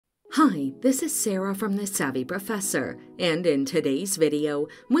Hi, this is Sarah from The Savvy Professor, and in today's video,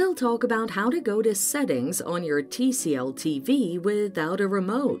 we'll talk about how to go to settings on your TCL TV without a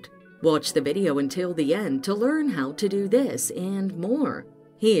remote. Watch the video until the end to learn how to do this and more.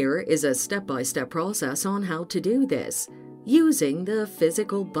 Here is a step-by-step process on how to do this, using the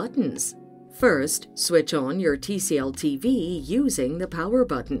physical buttons. First, switch on your TCL TV using the power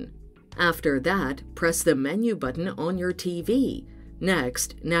button. After that, press the menu button on your TV.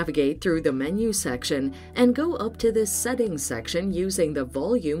 Next, navigate through the menu section and go up to the settings section using the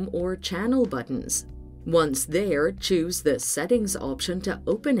volume or channel buttons. Once there, choose the settings option to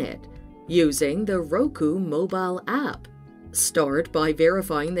open it, using the Roku mobile app. Start by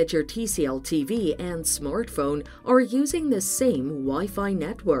verifying that your TCL TV and smartphone are using the same Wi-Fi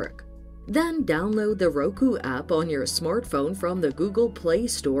network. Then download the Roku app on your smartphone from the Google Play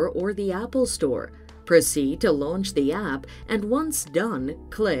Store or the Apple Store. Proceed to launch the app, and once done,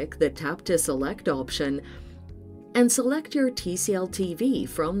 click the Tap to Select option and select your TCL TV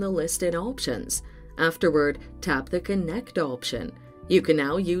from the listed options. Afterward, tap the Connect option. You can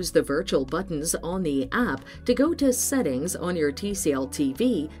now use the virtual buttons on the app to go to settings on your TCL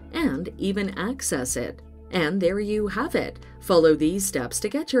TV and even access it. And there you have it. Follow these steps to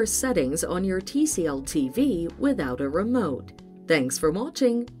get your settings on your TCL TV without a remote. Thanks for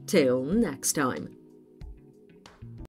watching. Till next time.